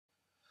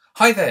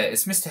Hi there,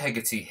 it's Mr.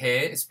 Hegarty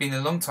here. It's been a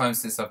long time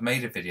since I've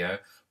made a video,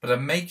 but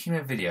I'm making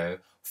a video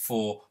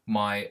for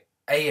my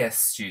AS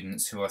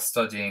students who are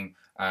studying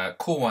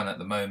Core 1 at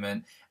the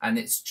moment, and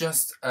it's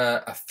just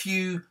a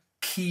few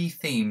key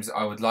themes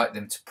I would like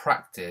them to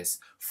practice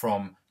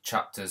from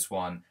chapters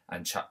 1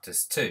 and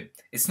chapters 2.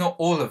 It's not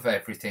all of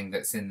everything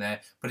that's in there,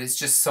 but it's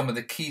just some of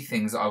the key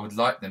things I would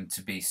like them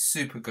to be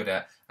super good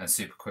at and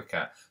super quick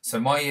at.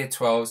 So my Year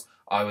 12s,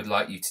 I would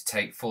like you to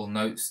take full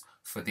notes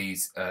for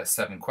these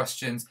 7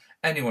 questions.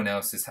 Anyone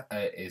else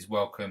is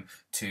welcome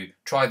to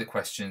try the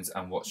questions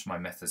and watch my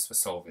methods for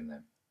solving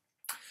them.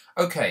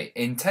 Okay,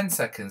 in 10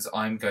 seconds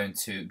I'm going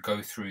to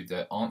go through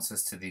the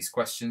answers to these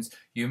questions.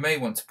 You may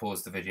want to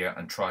pause the video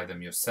and try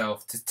them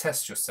yourself to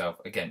test yourself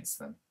against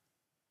them.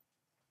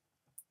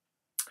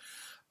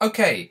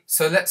 Okay,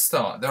 so let's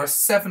start. There are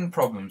 7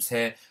 problems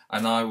here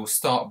and I will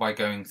start by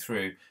going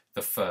through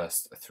the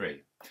first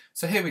 3.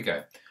 So here we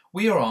go.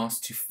 We are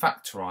asked to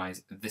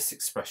factorize this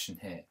expression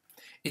here.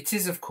 It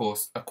is, of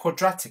course, a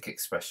quadratic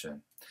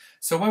expression.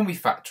 So when we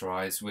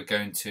factorize, we're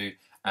going to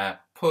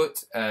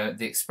put the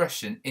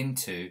expression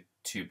into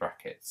 2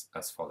 brackets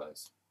as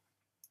follows.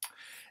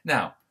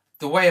 Now,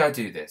 the way I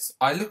do this,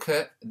 I look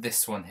at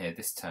this one here,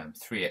 this term,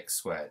 3x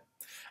squared,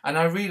 and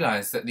I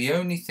realize that the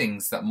only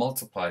things that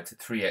multiply to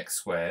 3x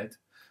squared,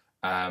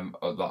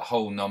 or the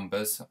whole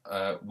numbers,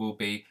 will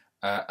be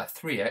a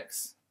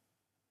 3x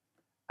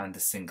and a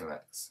single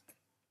x.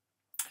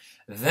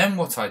 Then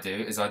what I do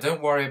is I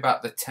don't worry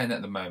about the 10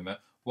 at the moment.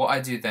 What I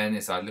do then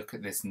is I look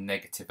at this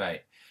negative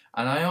 8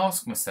 and I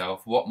ask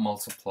myself what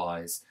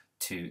multiplies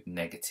to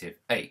negative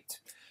 8.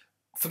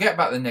 Forget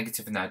about the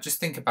negative now, just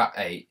think about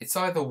 8. It's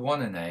either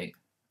 1 and 8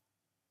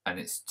 and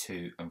it's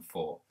 2 and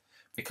 4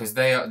 because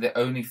they are the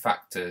only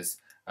factors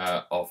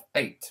of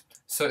 8.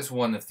 So it's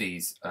one of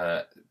these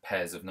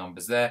pairs of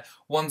numbers there.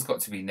 One's got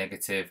to be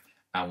negative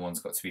and one's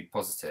got to be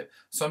positive.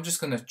 So I'm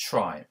just going to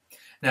try.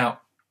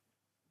 Now,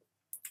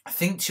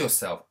 think to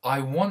yourself, I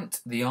want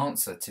the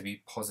answer to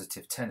be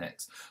positive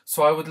 10x.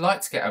 So I would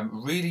like to get a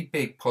really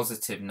big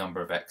positive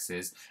number of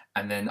x's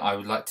and then I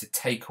would like to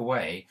take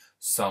away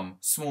some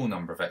small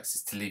number of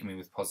x's to leave me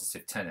with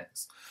positive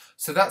 10x.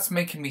 So that's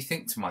making me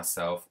think to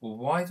myself, well,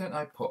 why don't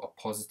I put a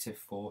positive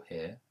 4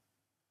 here?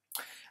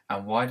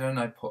 And why don't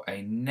I put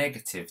a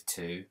negative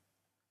 2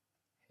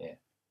 here?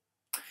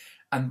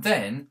 And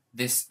then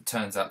this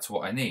turns out to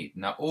what I need.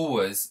 Now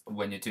always,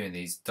 when you're doing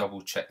these,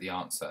 double check the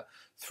answer.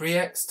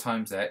 3x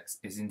times x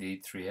is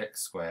indeed 3x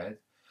squared.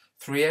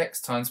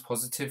 3x times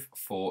positive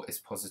 4 is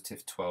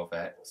positive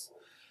 12x.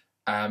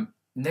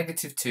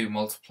 Negative 2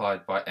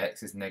 multiplied by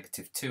x is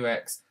negative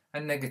 2x.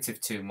 And negative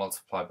 2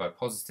 multiplied by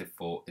positive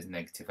 4 is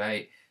negative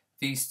 8.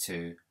 These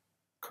two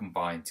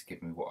combine to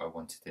give me what I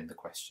wanted in the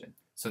question.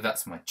 So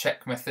that's my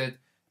check method.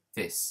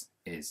 This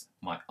is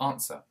my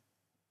answer.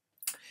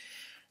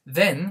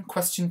 Then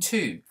question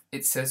 2,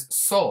 it says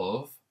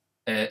solve.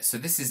 So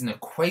this is an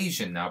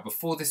equation now.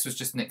 Before this was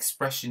just an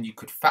expression, you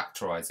could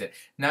factorize it.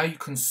 Now you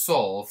can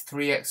solve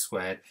 3x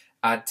squared,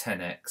 add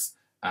 10x,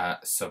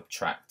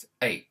 subtract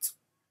 8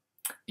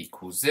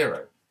 equals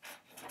 0.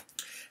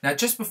 Now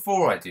just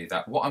before I do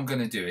that, what I'm going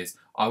to do is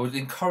I would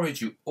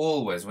encourage you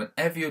always,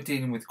 whenever you're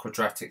dealing with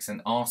quadratics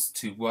and asked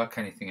to work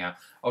anything out,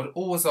 I would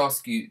always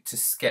ask you to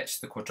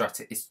sketch the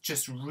quadratic. It's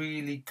just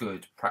really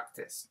good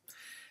practice.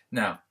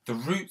 Now, the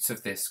roots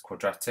of this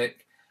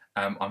quadratic,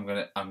 I'm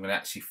gonna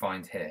actually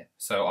find here.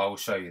 So I will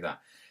show you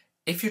that.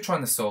 If you're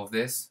trying to solve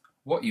this,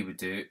 what you would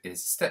do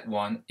is step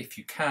 1, if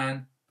you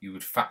can, you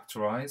would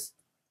factorize.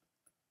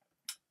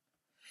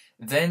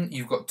 Then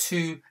you've got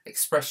 2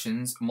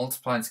 expressions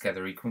multiplying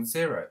together equals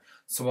 0.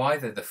 So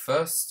either the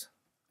first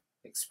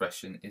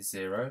expression is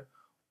 0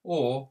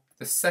 or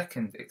the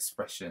second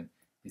expression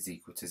is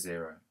equal to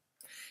 0.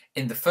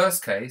 In the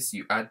first case,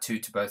 you add 2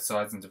 to both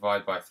sides and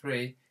divide by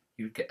 3.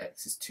 You would get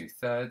x is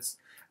 2/3,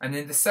 and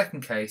in the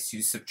second case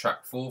you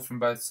subtract 4 from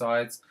both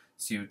sides,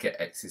 so you would get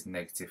x is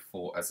negative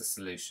 4 as a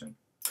solution.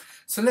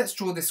 So let's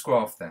draw this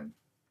graph then.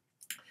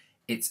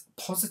 It's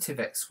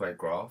positive x squared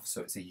graph,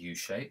 so it's a U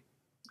shape.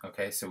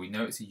 Okay, so we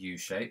know it's a U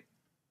shape.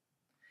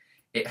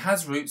 It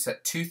has roots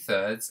at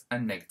 2/3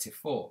 and negative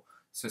 4.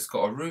 So it's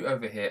got a root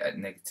over here at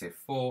negative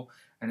 4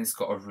 and it's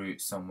got a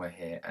root somewhere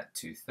here at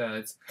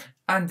 2/3,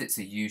 and it's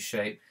a U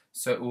shape,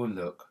 so it will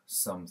look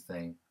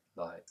something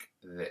like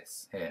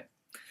this here.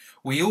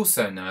 We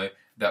also know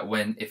that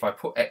if I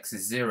put x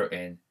is 0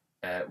 in,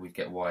 we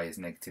get y is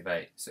negative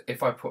 8. So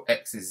if I put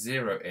x is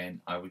 0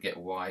 in, I would get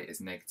y is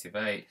negative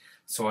 8.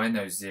 So I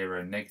know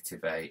 0,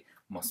 negative 8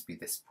 must be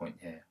this point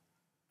here.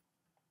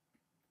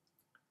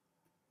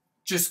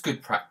 Just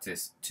good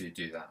practice to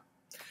do that.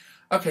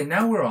 Okay,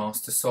 now we're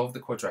asked to solve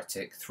the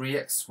quadratic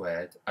 3x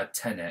squared add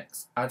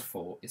 10x add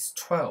 4 is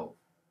 12.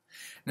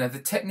 Now the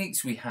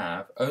techniques we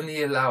have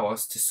only allow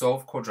us to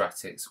solve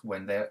quadratics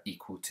when they are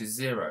equal to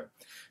 0.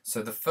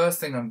 So the first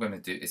thing I'm going to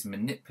do is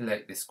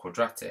manipulate this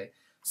quadratic,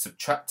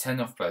 subtract 10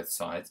 off both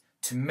sides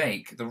to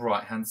make the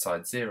right hand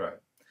side 0.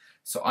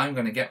 So I'm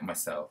going to get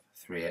myself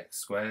 3x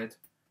squared,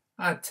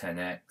 add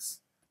 10x,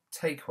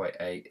 take away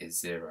 8 is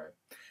 0.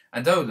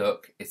 And oh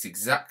look, it's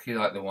exactly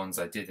like the ones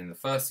I did in the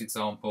first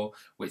example,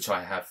 which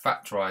I have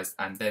factorised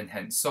and then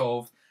hence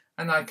solved,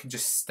 and I can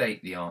just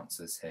state the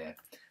answers here.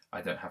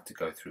 I don't have to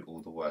go through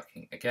all the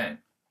working again.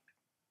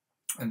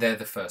 And they're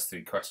the first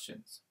 3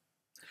 questions.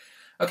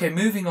 Okay,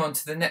 moving on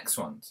to the next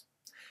ones.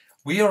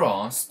 We are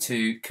asked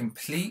to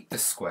complete the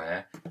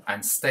square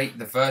and state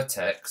the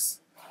vertex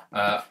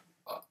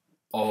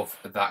of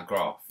that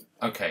graph.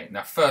 Okay,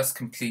 now first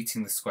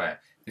completing the square.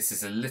 This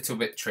is a little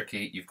bit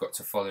tricky, you've got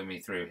to follow me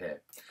through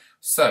here.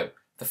 So,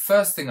 the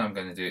first thing I'm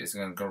going to do is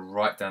I'm going to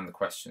write down the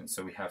question.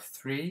 So we have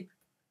 3x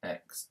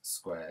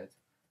squared,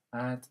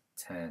 add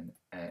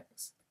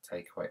 10x,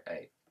 take away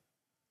 8.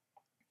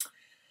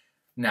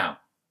 Now,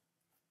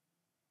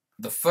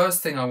 the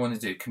first thing I want to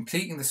do,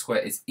 completing the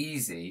square, is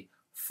easy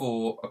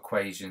for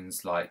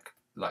equations like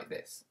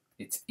this.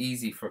 It's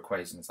easy for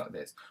equations like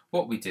this.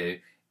 What we do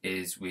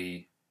is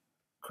we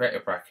create a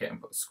bracket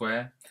and put a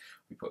square.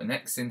 We put an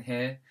x in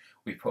here.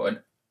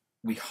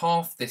 We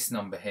half this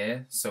number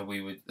here, so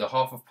the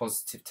half of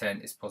positive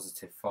 10 is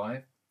positive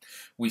 5.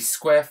 We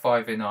square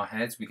 5 in our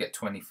heads, we get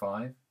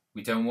 25.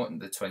 We don't want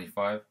the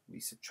 25, we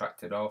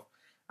subtract it off.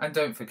 And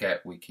don't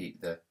forget, we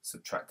keep the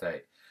subtract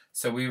 8.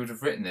 So we would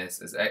have written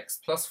this as x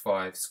plus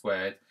 5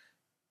 squared,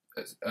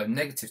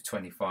 negative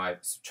 25,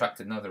 subtract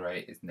another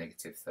 8 is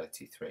negative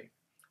 33.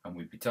 And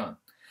we'd be done.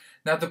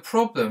 Now the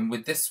problem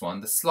with this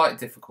one, the slight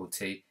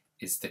difficulty,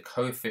 is the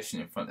coefficient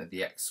in front of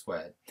the x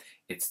squared.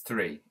 It's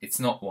 3,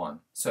 it's not 1.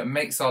 So it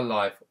makes our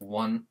life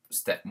one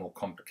step more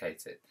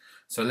complicated.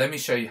 So let me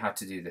show you how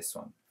to do this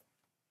one.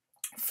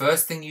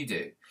 First thing you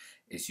do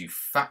is you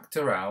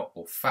factor out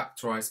or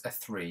factorize a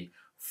 3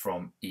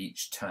 from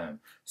each term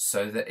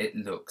so that it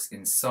looks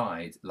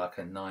inside like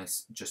a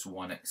nice just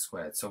 1x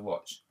squared. So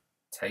watch,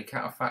 take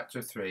out a factor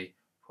of 3,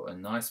 put a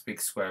nice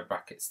big square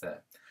brackets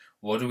there.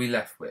 What are we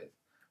left with?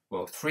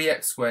 Well,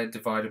 3x squared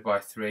divided by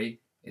 3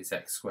 is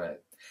x squared.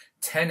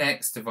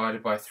 10x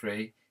divided by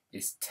 3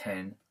 is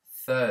 10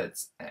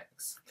 thirds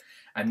x.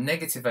 And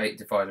negative 8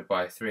 divided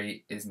by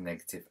 3 is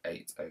negative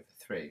 8 over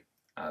 3,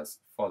 as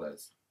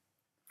follows.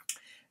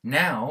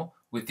 Now,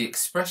 with the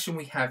expression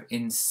we have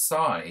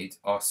inside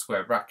our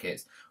square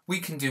brackets, we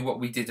can do what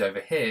we did over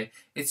here.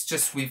 It's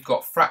just we've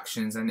got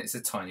fractions and it's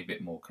a tiny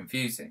bit more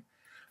confusing.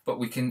 But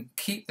we can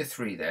keep the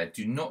 3 there.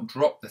 Do not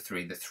drop the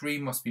 3. The 3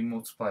 must be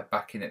multiplied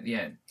back in at the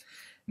end.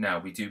 Now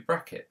we do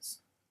brackets.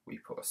 We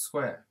put a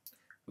square.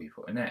 We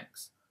put an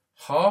x.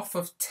 Half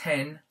of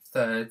 10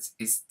 thirds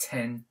is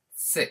 10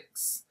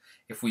 sixths.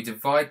 If we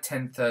divide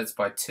 10 thirds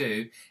by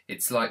 2,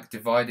 it's like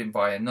dividing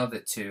by another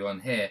 2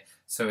 on here,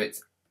 so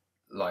it's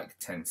like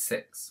 10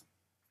 sixths.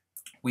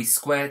 We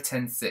square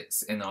 10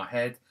 sixths in our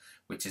head,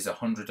 which is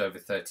 100 over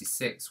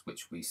 36,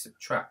 which we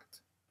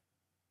subtract.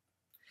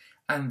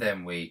 And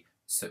then we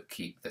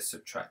keep the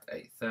subtract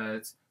 8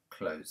 thirds,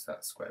 close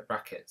that square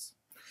brackets.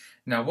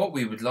 Now what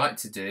we would like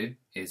to do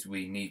is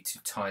we need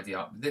to tidy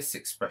up this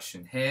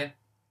expression here.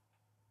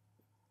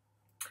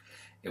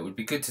 It would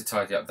be good to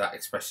tidy up that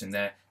expression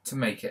there to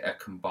make it a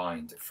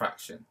combined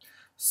fraction.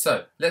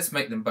 So let's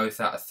make them both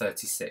out of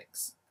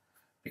 36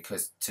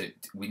 because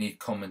we need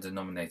common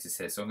denominators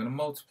here. So I'm going to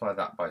multiply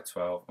that by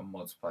 12 and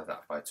multiply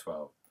that by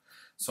 12.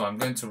 So I'm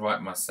going to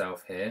write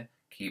myself here,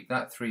 keep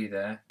that 3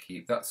 there,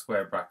 keep that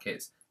square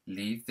brackets,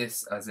 leave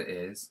this as it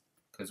is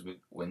because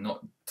we're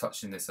not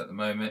touching this at the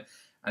moment.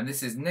 And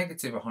this is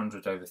negative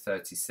 100 over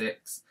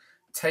 36.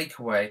 Take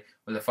away,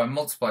 well, if I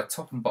multiply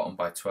top and bottom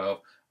by 12,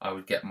 I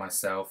would get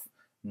myself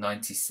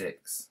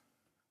 96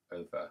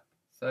 over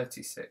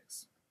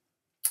 36.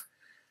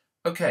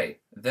 Okay,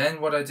 then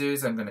what I do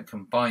is I'm going to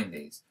combine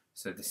these.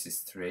 So this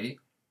is 3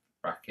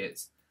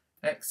 brackets,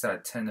 x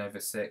add 10 over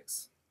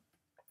 6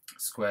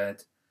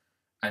 squared,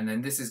 and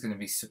then this is going to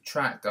be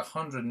subtract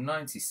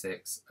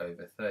 196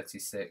 over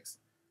 36,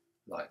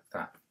 like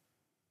that.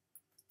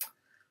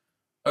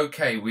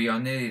 Okay, we are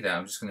nearly there.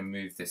 I'm just going to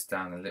move this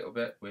down a little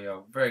bit. We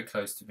are very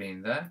close to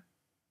being there.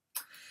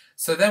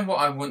 So then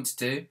what I want to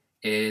do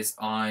is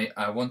I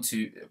want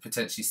to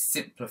potentially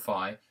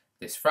simplify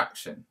this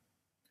fraction.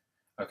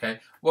 Okay,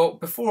 well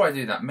before I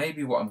do that,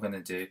 maybe what I'm going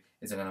to do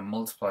is I'm going to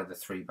multiply the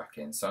 3 back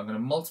in. So I'm going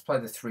to multiply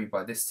the 3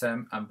 by this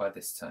term and by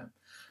this term.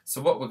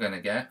 So what we're going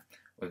to get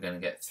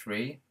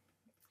 3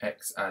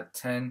 x add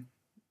 10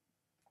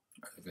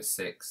 over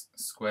 6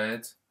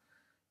 squared,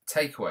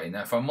 take away.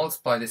 Now if I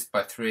multiply this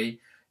by 3,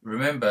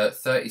 remember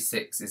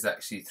 36 is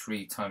actually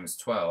 3 times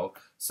 12,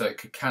 so it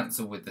could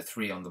cancel with the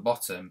 3 on the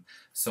bottom.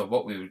 So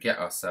what we would get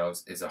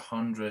ourselves is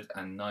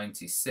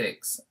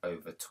 196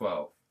 over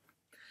 12.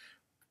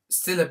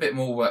 Still a bit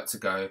more work to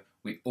go.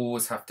 We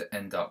always have to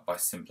end up by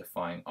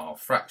simplifying our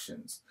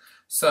fractions.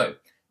 So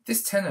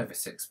this 10 over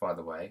 6, by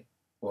the way,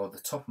 well, the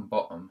top and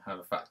bottom have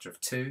a factor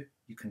of 2.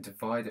 You can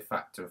divide a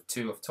factor of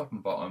 2 of top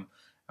and bottom,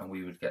 and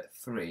we would get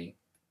 3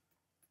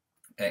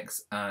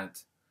 x add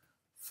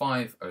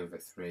 5 over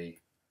 3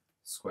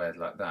 squared,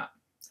 like that.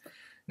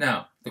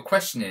 Now, the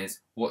question is,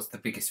 what's the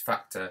biggest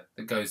factor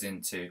that goes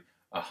into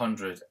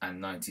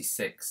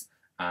 196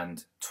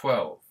 and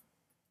 12?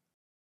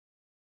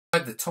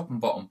 Divide the top and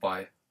bottom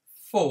by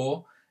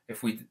 4.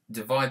 If we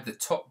divide the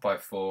top by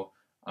 4,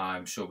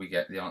 I'm sure we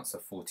get the answer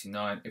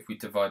 49. If we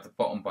divide the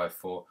bottom by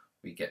 4,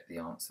 we get the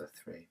answer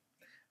 3.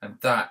 And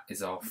that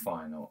is our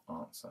final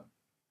answer.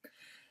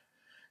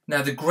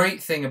 Now, the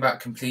great thing about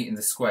completing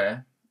the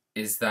square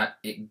is that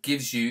it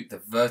gives you the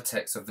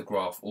vertex of the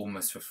graph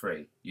almost for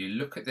free. You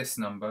look at this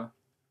number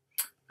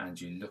and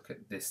you look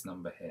at this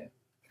number here.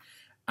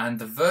 And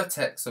the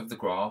vertex of the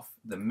graph,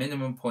 the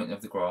minimum point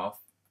of the graph,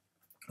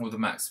 or the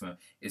maximum,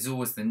 is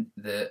always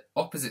the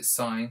opposite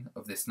sign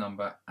of this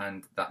number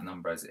and that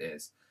number as it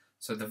is.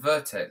 So the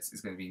vertex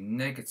is going to be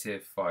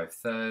negative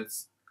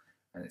 5/3,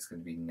 and it's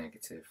going to be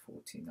negative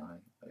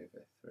 49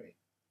 over 3.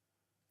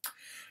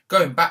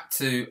 Going back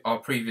to our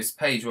previous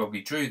page where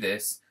we drew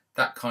this,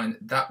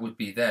 that would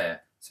be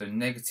there. So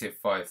negative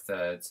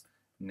 5/3,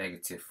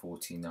 negative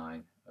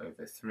 49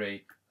 over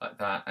 3, like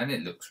that, and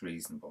it looks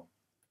reasonable.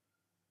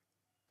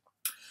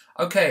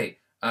 Okay,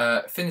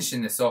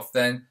 finishing this off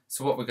then,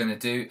 so what we're going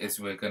to do is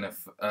we're going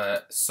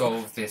to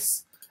solve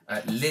this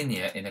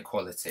linear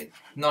inequality.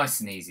 Nice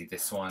and easy,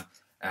 this one.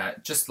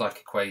 Just like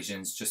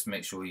equations, just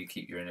make sure you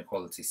keep your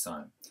inequality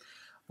sign.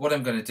 What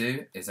I'm going to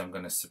do is I'm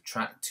going to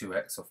subtract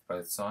 2x off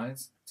both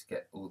sides to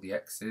get all the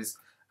x's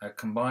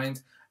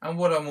combined. And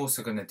what I'm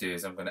also going to do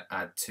is I'm going to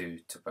add 2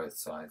 to both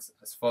sides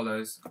as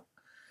follows.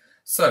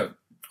 So,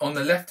 on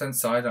the left hand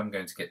side, I'm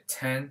going to get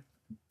 10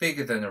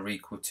 bigger than or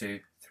equal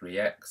to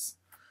 3x.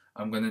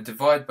 I'm going to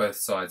divide both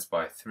sides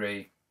by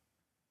 3,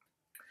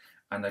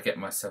 and I get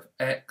myself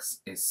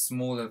x is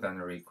smaller than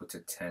or equal to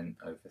 10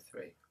 over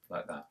 3,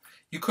 like that.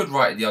 You could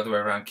write it the other way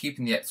around,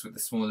 keeping the x with the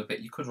smaller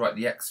bit. You could write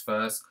the x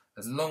first,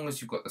 as long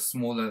as you've got the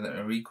smaller than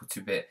or equal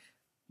to bit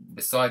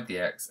beside the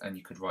x, and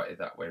you could write it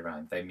that way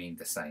around. They mean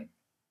the same.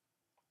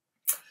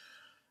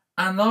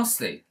 And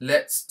lastly,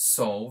 let's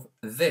solve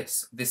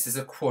this. This is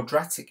a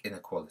quadratic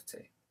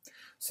inequality.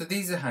 So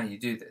these are how you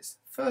do this.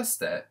 First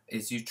step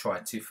is you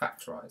try to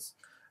factorize.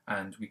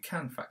 And we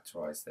can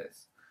factorize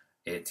this.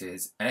 It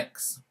is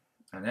x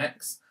and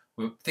x.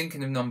 We're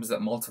thinking of numbers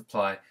that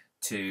multiply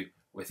to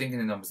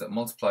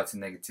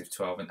negative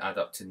 12 and add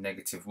up to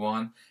negative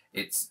 1.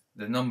 It's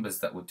the numbers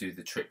that will do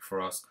the trick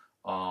for us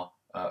are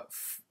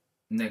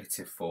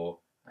negative 4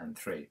 and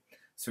 3.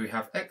 So we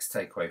have x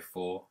take away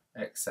 4,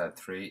 x add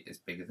 3 is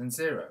bigger than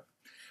 0.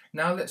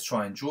 Now let's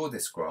try and draw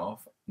this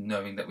graph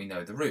knowing that we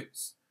know the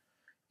roots.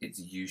 It's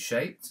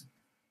U-shaped.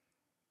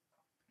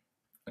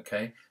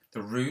 Okay,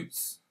 the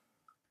roots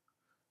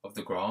of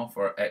the graph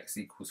are x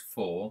equals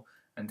 4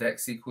 and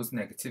x equals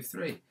negative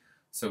 3.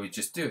 So we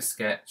just do a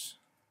sketch.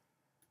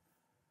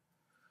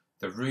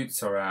 The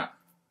roots are at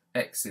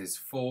x is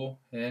 4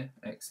 here,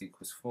 x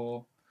equals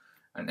 4,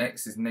 and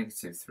x is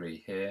negative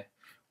 3 here.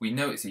 We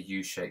know it's a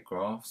U-shaped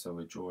graph, so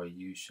we'll draw a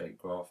U-shaped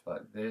graph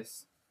like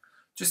this.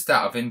 Just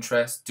out of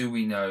interest, do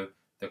we know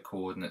the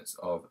coordinates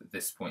of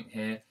this point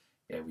here?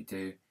 Yeah, we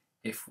do.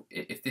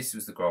 If this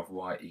was the graph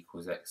y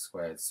equals x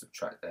squared,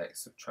 subtract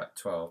x, subtract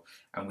 12,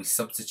 and we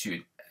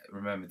substitute,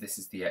 remember this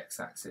is the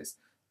x-axis,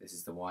 this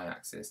is the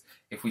y-axis.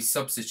 If we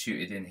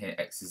substituted in here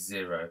x is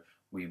 0,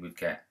 we would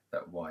get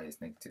that y is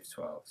negative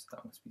 12, so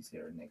that must be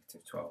 0,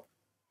 negative 12.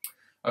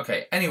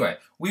 Okay, anyway,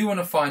 we want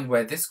to find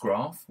where this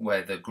graph,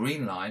 where the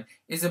green line,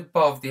 is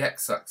above the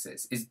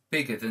x-axis, is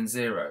bigger than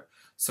 0.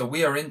 So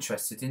we are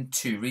interested in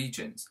 2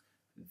 regions.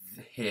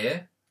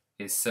 Here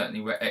is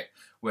certainly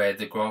where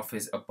the graph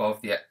is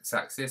above the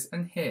x-axis,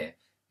 and here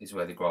is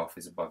where the graph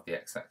is above the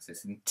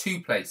x-axis, in 2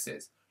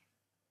 places.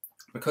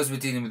 Because we're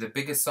dealing with a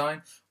bigger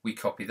sign, we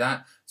copy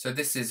that. So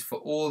this is for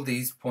all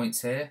these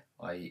points here,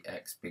 i.e.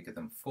 x bigger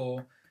than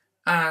 4,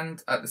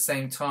 and at the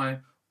same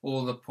time,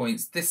 all the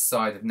points this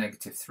side of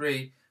negative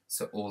 3,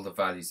 so all the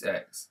values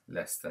x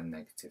less than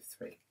negative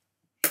 3.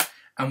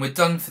 And we're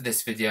done for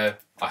this video.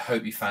 I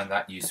hope you found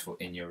that useful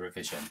in your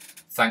revision.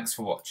 Thanks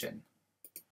for watching.